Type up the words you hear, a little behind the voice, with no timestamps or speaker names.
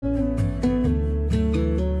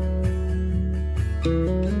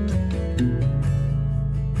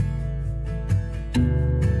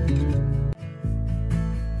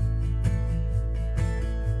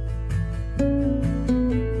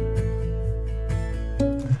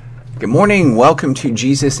Good morning. Welcome to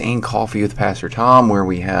Jesus and Coffee with Pastor Tom, where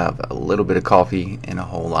we have a little bit of coffee and a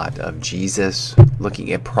whole lot of Jesus.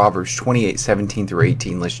 Looking at Proverbs 28:17 through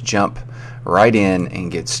 18. Let's jump right in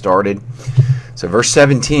and get started. So verse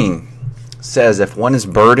 17 says, "If one is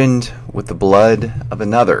burdened with the blood of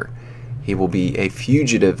another, he will be a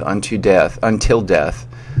fugitive unto death, until death.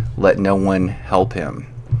 Let no one help him."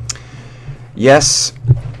 Yes,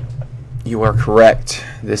 you are correct.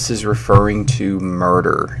 This is referring to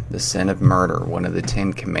murder, the sin of murder, one of the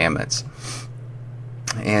 10 Commandments.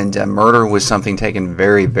 And murder was something taken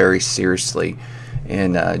very, very seriously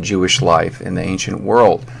in Jewish life in the ancient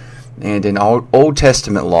world. And in Old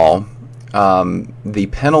Testament law, the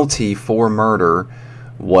penalty for murder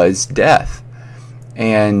was death.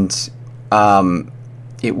 And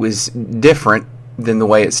it was different than the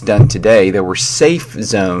way it's done today. There were safe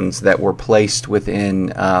zones that were placed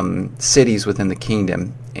within cities within the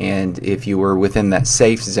kingdom, and if you were within that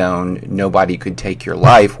safe zone, nobody could take your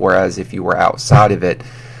life, whereas if you were outside of it,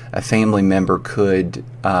 a family member could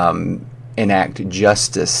enact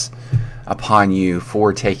justice upon you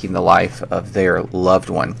for taking the life of their loved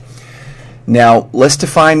one. Now, let's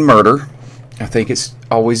define murder. I think it's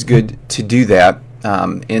always good to do that.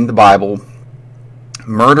 In the Bible,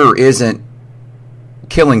 murder isn't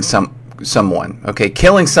killing someone. Okay,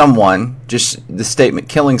 killing someone, just the statement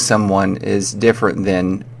killing someone is different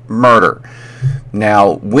than murder.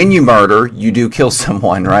 Now, when you murder, you do kill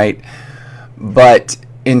someone, right? But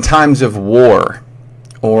in times of war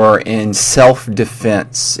or in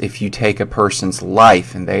self-defense, if you take a person's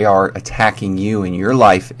life and they are attacking you and your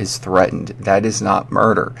life is threatened, that is not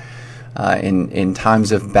murder. In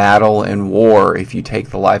times of battle and war, if you take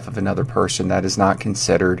the life of another person, that is not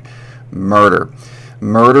considered murder.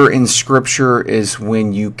 Murder in Scripture is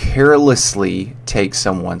when you carelessly take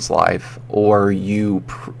someone's life, or you,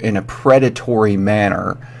 in a predatory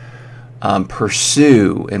manner,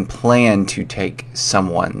 pursue and plan to take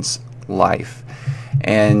someone's life.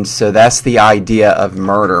 And so that's the idea of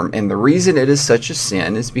murder. And the reason it is such a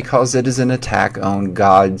sin is because it is an attack on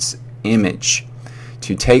God's image.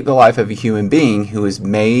 To take the life of a human being who is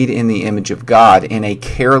made in the image of God in a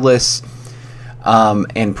careless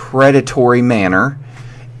and predatory manner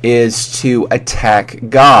is to attack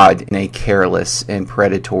God in a careless and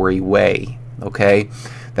predatory way. Okay?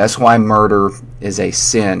 That's why murder is a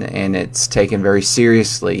sin, and it's taken very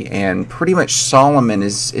seriously. And pretty much Solomon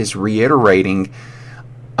is reiterating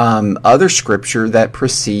other scripture that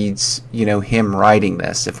precedes, him writing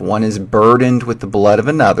this. If one is burdened with the blood of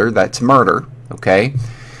another, that's murder. Okay?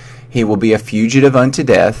 He will be a fugitive unto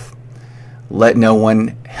death. Let no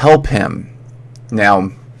one help him. Now,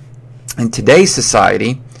 in today's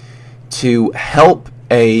society, to help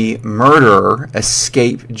a murderer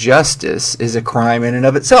escape justice is a crime in and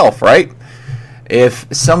of itself, right? If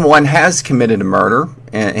someone has committed a murder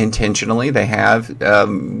intentionally, they have,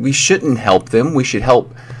 we shouldn't help them. We should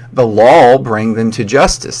help the law bring them to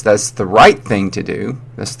justice. That's the right thing to do.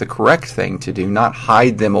 That's the correct thing to do, not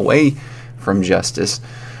hide them away from justice.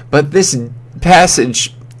 But this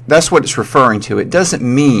passage, that's what it's referring to. It doesn't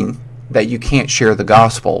mean that you can't share the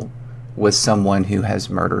gospel with someone who has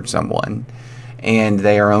murdered someone and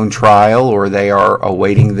they are on trial, or they are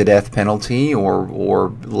awaiting the death penalty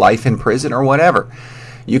or life in prison or whatever.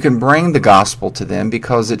 You can bring the gospel to them,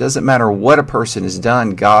 because it doesn't matter what a person has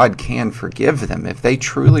done, God can forgive them. If they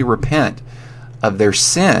truly repent of their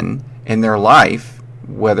sin in their life,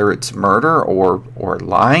 whether it's murder or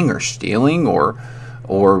lying or stealing or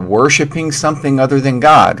worshiping something other than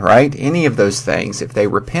God, right? Any of those things, if they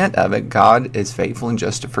repent of it, God is faithful and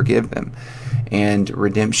just to forgive them. And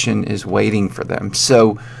redemption is waiting for them.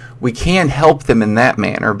 So we can help them in that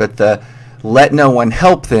manner, but the let no one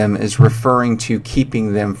help them is referring to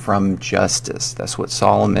keeping them from justice. That's what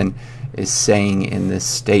Solomon is saying in this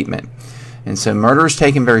statement. And so murder is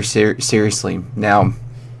taken very seriously. Now,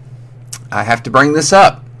 I have to bring this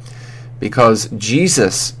up because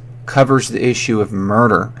Jesus covers the issue of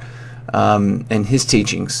murder in his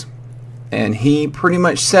teachings. And he pretty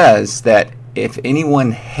much says that if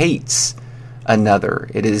anyone hates another,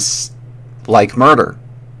 it is like murder.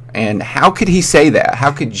 And how could he say that?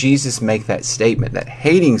 How could Jesus make that statement, that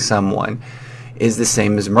hating someone is the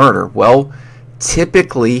same as murder? Well,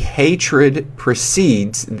 typically hatred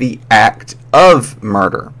precedes the act of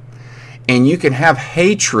murder. And you can have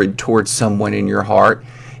hatred towards someone in your heart,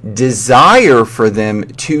 desire for them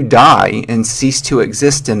to die and cease to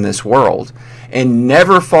exist in this world, and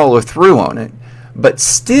never follow through on it, but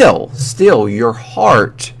still your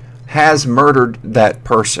heart has murdered that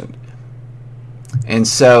person. And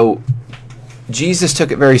so Jesus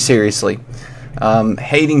took it very seriously.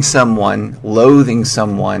 hating someone, loathing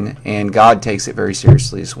someone, and God takes it very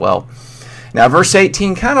seriously as well. Now, verse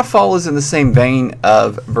 18 kind of follows in the same vein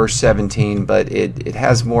of verse 17, but it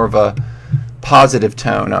has more of a positive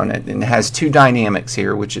tone on it, and it has two dynamics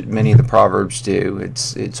here, which many of the Proverbs do.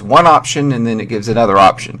 It's one option, and then it gives another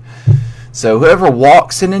option. So whoever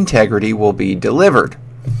walks in integrity will be delivered,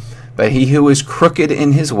 but he who is crooked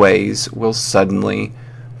in his ways will suddenly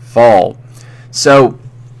fall. So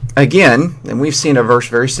again, and we've seen a verse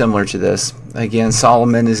very similar to this, again,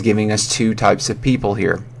 Solomon is giving us two types of people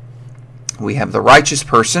here. We have the righteous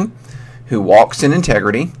person who walks in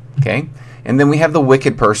integrity, okay? And then we have the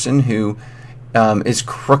wicked person who is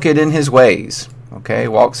crooked in his ways, okay?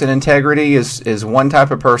 Walks in integrity is one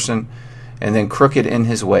type of person, and then crooked in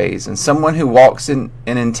his ways. And someone who walks in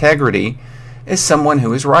integrity is someone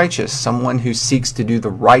who is righteous, someone who seeks to do the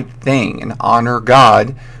right thing and honor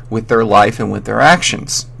God with their life and with their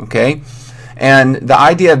actions, okay? And the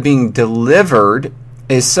idea of being delivered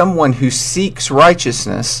is someone who seeks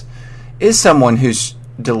righteousness is someone who's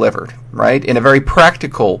delivered, right? In a very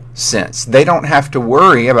practical sense. They don't have to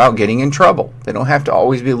worry about getting in trouble. They don't have to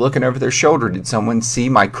always be looking over their shoulder. Did someone see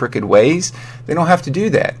my crooked ways? They don't have to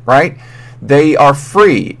do that, right? They are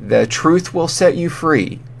free. The truth will set you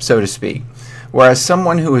free, so to speak. Whereas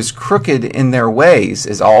someone who is crooked in their ways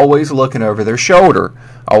is always looking over their shoulder,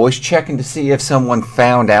 always checking to see if someone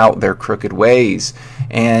found out their crooked ways.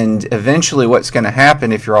 And eventually what's going to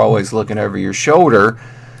happen if you're always looking over your shoulder,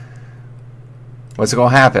 what's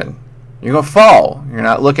going to happen? You're going to fall. You're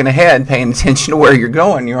not looking ahead, paying attention to where you're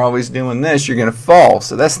going. You're always doing this. You're going to fall.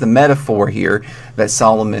 So that's the metaphor here that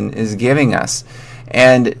Solomon is giving us.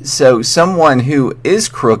 And so someone who is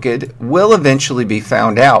crooked will eventually be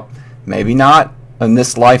found out. Maybe not in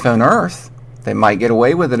this life on earth. They might get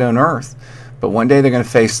away with it on earth. But one day they're going to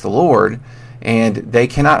face the Lord, and they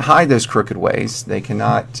cannot hide those crooked ways. They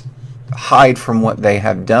cannot hide from what they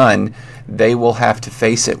have done. They will have to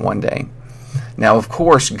face it one day. Now, of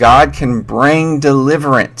course, God can bring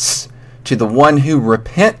deliverance to the one who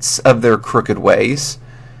repents of their crooked ways.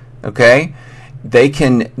 Okay? They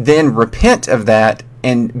can then repent of that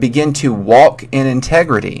and begin to walk in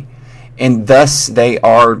integrity. And thus they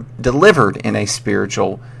are delivered in a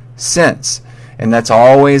spiritual sense. And that's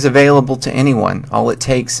always available to anyone. All it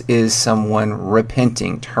takes is someone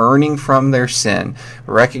repenting, turning from their sin,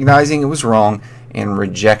 recognizing it was wrong, and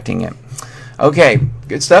rejecting it. Okay,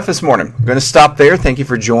 good stuff this morning. I'm going to stop there. Thank you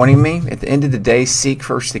for joining me. At the end of the day, seek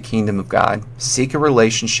first the kingdom of God. Seek a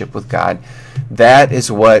relationship with God. That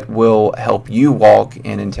is what will help you walk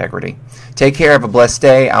in integrity. Take care. Have a blessed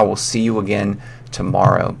day. I will see you again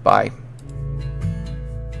tomorrow. Bye.